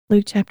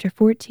Luke chapter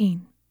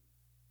 14.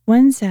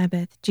 One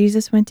Sabbath,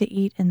 Jesus went to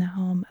eat in the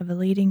home of a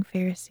leading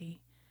Pharisee,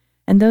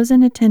 and those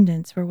in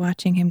attendance were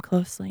watching him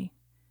closely.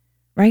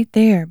 Right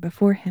there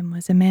before him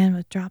was a man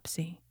with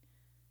dropsy.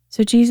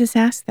 So Jesus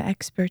asked the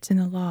experts in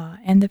the law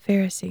and the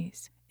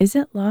Pharisees, "Is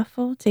it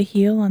lawful to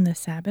heal on the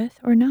Sabbath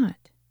or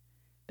not?"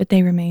 But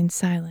they remained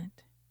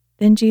silent.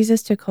 Then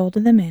Jesus took hold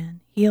of the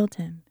man, healed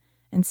him,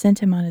 and sent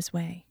him on his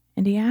way.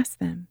 And he asked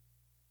them,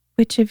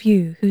 "Which of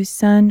you whose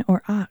son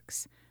or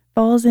ox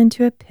falls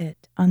into a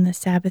pit on the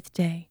Sabbath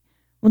day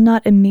will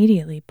not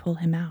immediately pull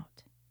him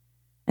out?"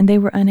 And they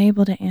were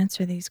unable to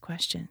answer these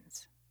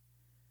questions.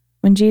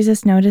 When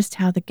Jesus noticed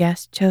how the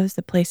guests chose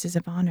the places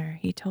of honor,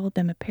 he told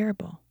them a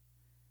parable.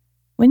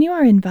 When you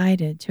are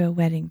invited to a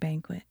wedding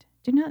banquet,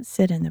 do not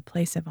sit in the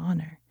place of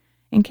honor,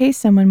 in case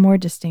someone more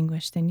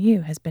distinguished than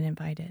you has been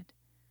invited.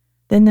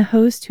 Then the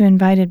host who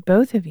invited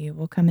both of you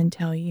will come and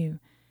tell you,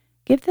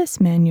 "Give this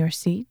man your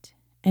seat,"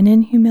 and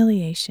in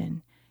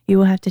humiliation you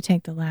will have to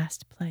take the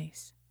last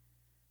place.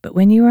 But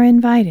when you are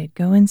invited,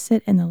 go and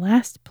sit in the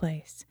last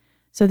place,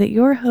 so that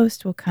your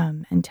host will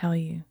come and tell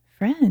you,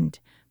 "Friend,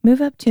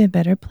 move up to a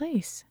better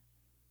place."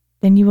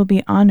 Then you will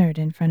be honored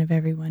in front of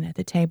everyone at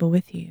the table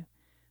with you.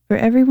 For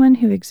everyone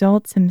who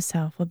exalts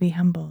himself will be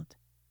humbled,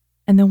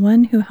 and the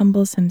one who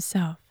humbles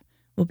himself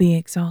will be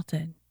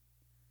exalted.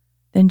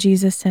 Then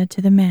Jesus said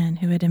to the man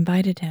who had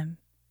invited him,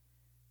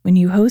 "When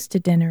you host a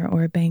dinner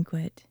or a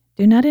banquet,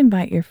 do not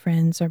invite your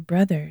friends or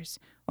brothers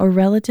or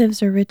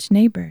relatives or rich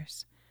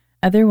neighbors.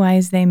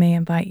 Otherwise they may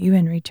invite you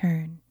in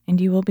return,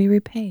 and you will be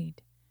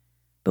repaid.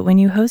 But when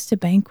you host a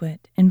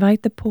banquet,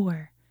 invite the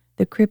poor,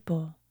 the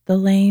cripple, the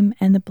lame,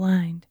 and the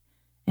blind,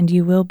 and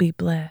you will be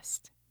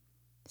blessed.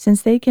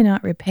 Since they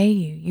cannot repay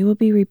you, you will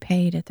be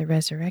repaid at the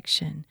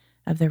resurrection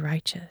of the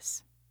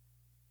righteous."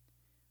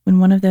 When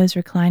one of those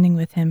reclining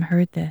with him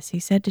heard this, he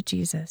said to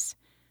Jesus,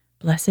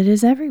 "Blessed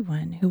is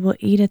everyone who will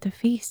eat at the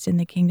feast in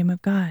the kingdom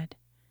of God."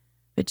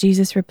 But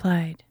Jesus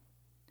replied,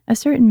 "A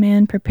certain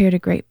man prepared a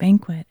great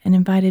banquet and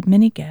invited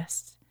many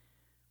guests.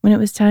 When it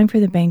was time for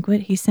the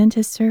banquet, he sent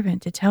his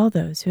servant to tell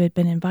those who had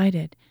been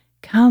invited,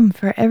 'Come,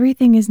 for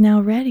everything is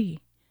now ready.'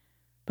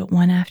 But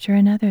one after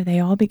another, they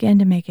all began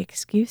to make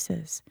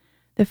excuses.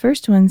 The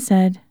first one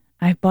said,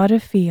 'I've bought a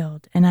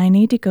field and I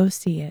need to go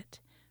see it.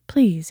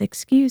 Please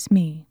excuse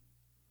me.'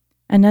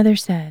 Another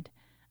said,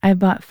 'I've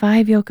bought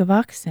 5 yoke of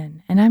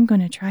oxen and I'm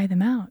going to try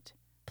them out.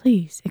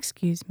 Please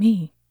excuse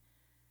me.'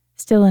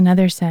 Still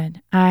another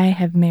said, 'I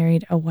have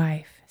married a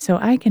wife, so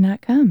I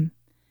cannot come.'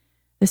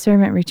 The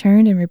servant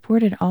returned and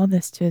reported all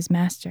this to his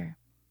master.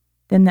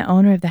 Then the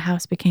owner of the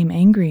house became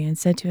angry and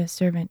said to his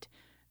servant,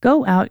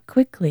 'Go out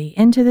quickly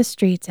into the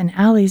streets and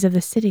alleys of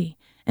the city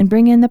and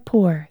bring in the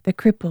poor, the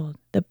crippled,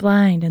 the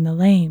blind, and the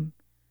lame.'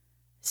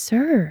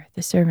 'Sir,'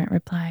 the servant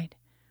replied,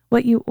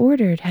 'what you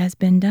ordered has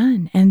been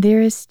done, and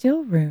there is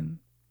still room.'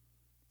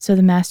 So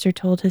the master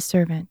told his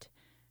servant,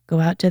 'Go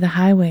out to the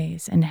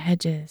highways and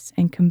hedges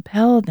and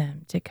compel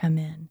them to come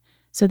in,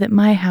 so that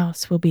my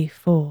house will be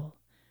full.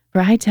 For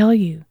I tell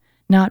you,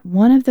 not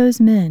one of those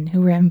men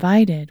who were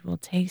invited will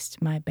taste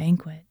my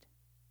banquet.'"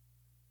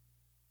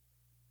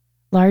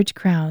 Large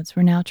crowds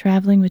were now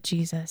traveling with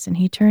Jesus, and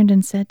he turned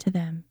and said to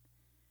them,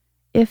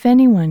 "If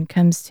anyone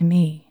comes to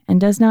me and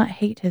does not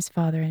hate his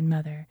father and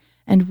mother,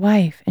 and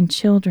wife and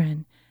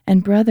children,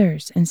 and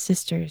brothers and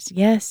sisters,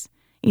 yes,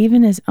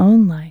 even his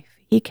own life,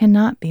 he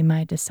cannot be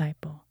my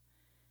disciple.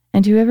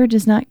 And whoever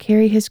does not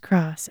carry his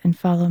cross and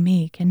follow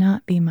me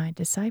cannot be my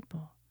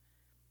disciple.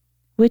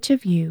 Which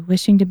of you,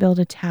 wishing to build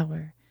a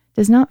tower,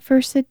 does not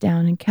first sit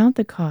down and count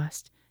the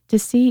cost to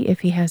see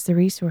if he has the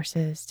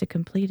resources to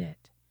complete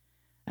it?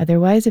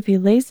 Otherwise, if he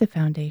lays the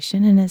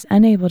foundation and is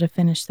unable to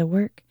finish the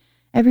work,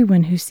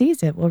 everyone who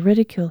sees it will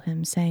ridicule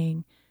him,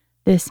 saying,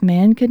 'This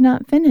man could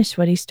not finish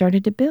what he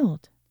started to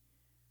build.'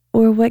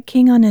 Or what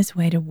king on his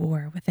way to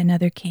war with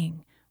another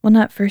king will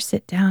not first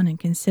sit down and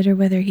consider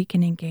whether he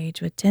can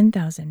engage with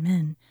 10,000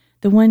 men,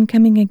 the one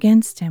coming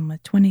against him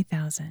with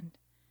 20,000?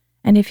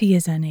 And if he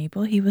is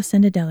unable, he will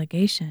send a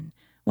delegation,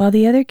 while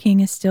the other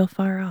king is still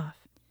far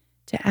off,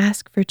 to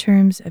ask for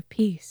terms of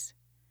peace.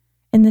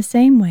 In the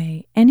same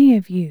way, any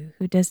of you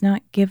who does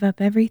not give up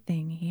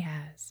everything he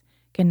has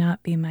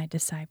cannot be my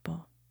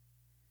disciple.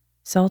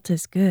 Salt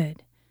is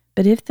good,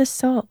 but if the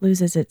salt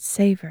loses its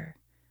savor,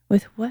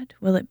 with what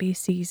will it be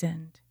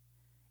seasoned?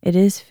 It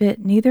is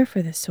fit neither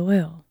for the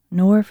soil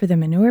nor for the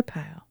manure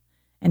pile,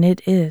 and it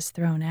is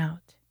thrown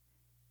out.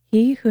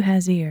 He who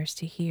has ears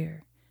to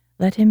hear,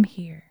 let him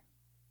hear."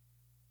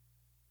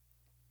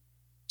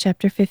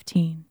 Chapter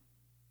 15.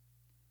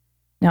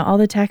 Now all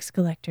the tax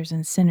collectors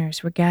and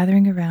sinners were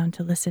gathering around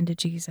to listen to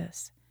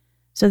Jesus.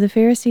 So the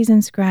Pharisees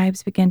and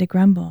scribes began to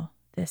grumble,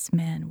 "This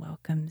man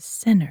welcomes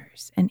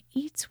sinners and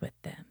eats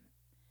with them."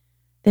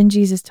 Then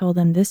Jesus told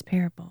them this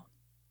parable.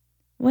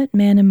 "What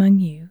man among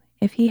you,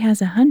 if he has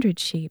 100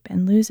 sheep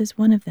and loses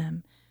one of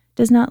them,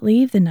 does not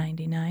leave the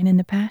 99 in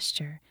the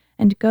pasture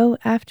and go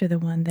after the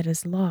one that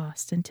is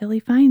lost until he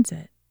finds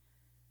it?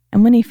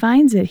 And when he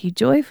finds it, he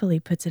joyfully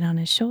puts it on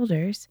his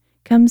shoulders,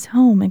 comes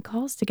home and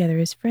calls together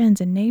his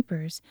friends and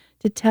neighbors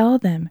to tell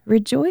them,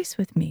 'Rejoice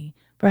with me,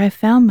 for I have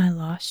found my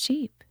lost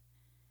sheep.'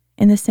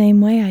 In the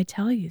same way, I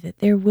tell you that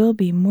there will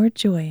be more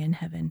joy in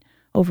heaven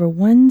over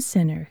one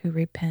sinner who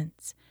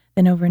repents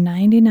than over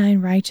 99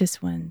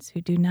 righteous ones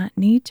who do not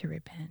need to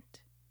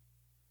repent.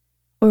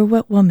 Or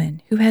what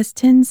woman who has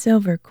 10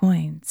 silver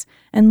coins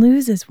and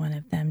loses one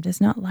of them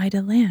does not light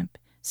a lamp,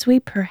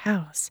 sweep her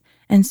house,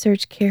 and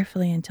search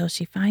carefully until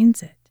she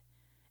finds it?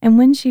 And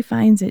when she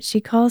finds it,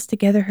 she calls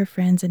together her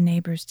friends and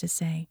neighbors to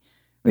say,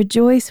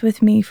 'Rejoice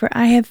with me, for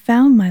I have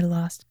found my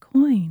lost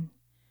coin.'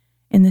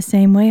 In the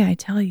same way, I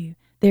tell you,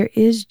 there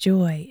is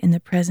joy in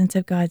the presence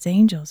of God's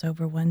angels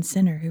over one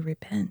sinner who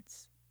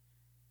repents."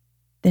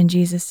 Then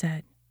Jesus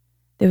said,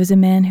 "There was a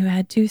man who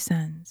had 2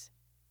 sons.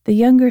 The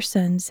younger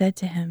son said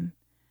to him,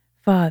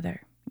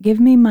 'Father, give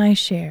me my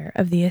share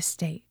of the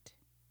estate.'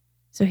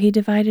 So he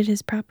divided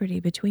his property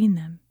between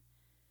them.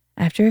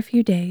 After a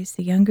few days,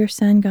 the younger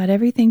son got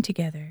everything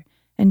together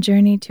and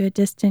journeyed to a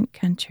distant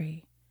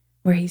country,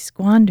 where he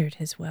squandered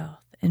his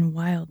wealth in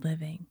wild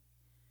living.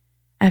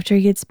 After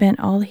he had spent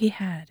all he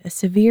had, a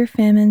severe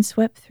famine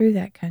swept through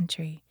that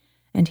country,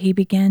 and he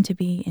began to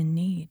be in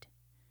need.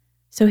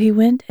 So he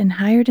went and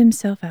hired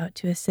himself out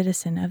to a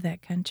citizen of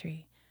that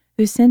country,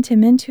 who sent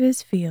him into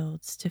his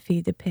fields to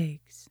feed the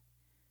pigs.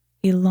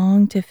 He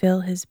longed to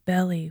fill his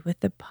belly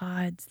with the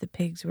pods the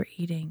pigs were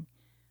eating,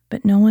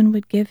 but no one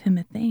would give him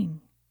a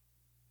thing.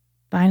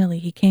 Finally,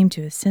 he came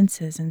to his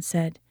senses and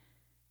said,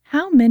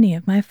 'How many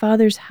of my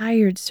father's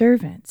hired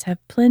servants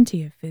have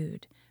plenty of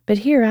food, but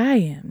here I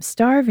am,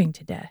 starving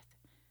to death.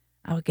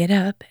 I will get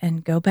up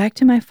and go back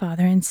to my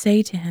father and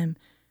say to him,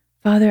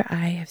 Father,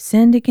 I have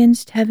sinned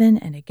against heaven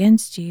and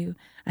against you.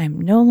 I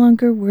am no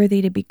longer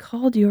worthy to be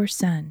called your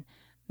son.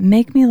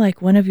 Make me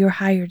like one of your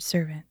hired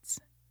servants.'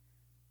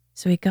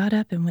 So he got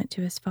up and went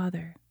to his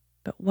father.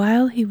 But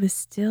while he was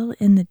still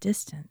in the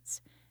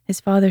distance, his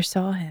father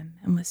saw him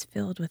and was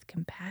filled with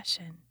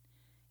compassion.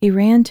 He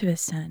ran to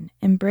his son,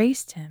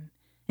 embraced him,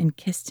 and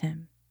kissed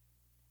him.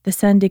 The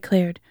son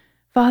declared,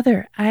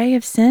 'Father, I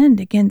have sinned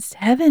against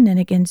heaven and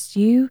against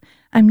you.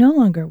 I'm no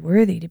longer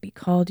worthy to be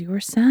called your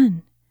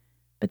son.'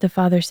 But the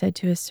father said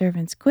to his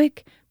servants,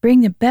 'Quick,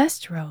 bring the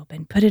best robe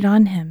and put it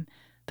on him.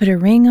 Put a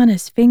ring on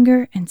his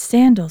finger and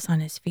sandals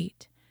on his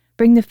feet.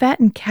 Bring the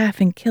fattened calf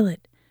and kill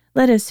it.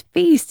 Let us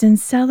feast and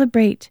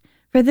celebrate.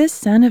 For this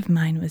son of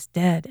mine was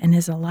dead and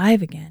is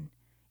alive again.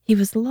 He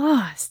was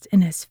lost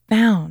and is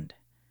found.'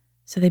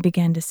 So they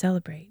began to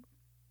celebrate.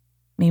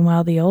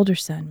 Meanwhile, the older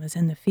son was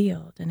in the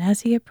field, and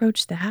as he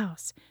approached the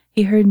house,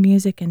 he heard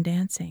music and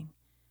dancing.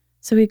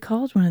 So he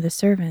called one of the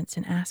servants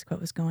and asked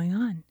what was going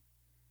on.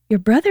 'Your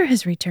brother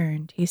has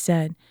returned,' he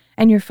said,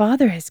 'and your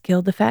father has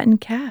killed the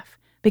fattened calf,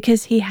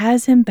 because he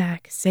has him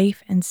back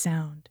safe and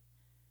sound.'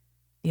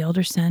 The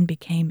older son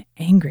became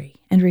angry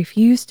and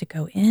refused to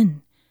go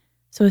in.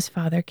 So his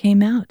father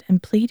came out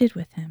and pleaded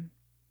with him.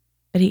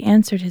 But he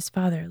answered his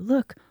father,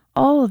 'Look,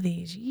 all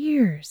these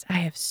years I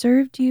have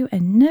served you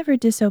and never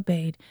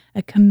disobeyed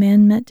a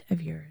commandment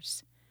of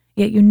yours.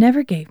 Yet you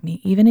never gave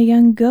me even a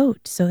young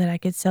goat so that I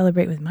could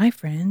celebrate with my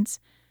friends.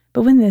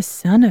 But when this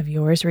son of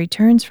yours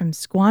returns from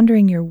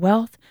squandering your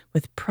wealth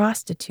with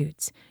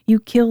prostitutes, you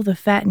kill the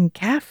fattened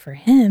calf for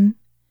him.'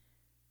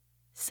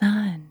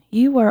 'Son,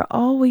 you are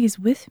always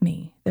with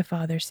me,' the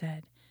father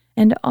said,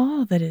 'and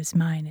all that is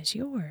mine is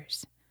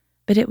yours.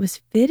 But it was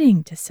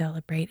fitting to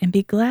celebrate and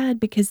be glad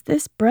because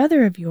this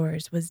brother of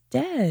yours was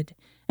dead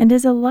and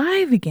is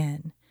alive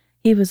again.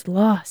 He was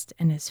lost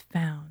and is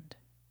found.'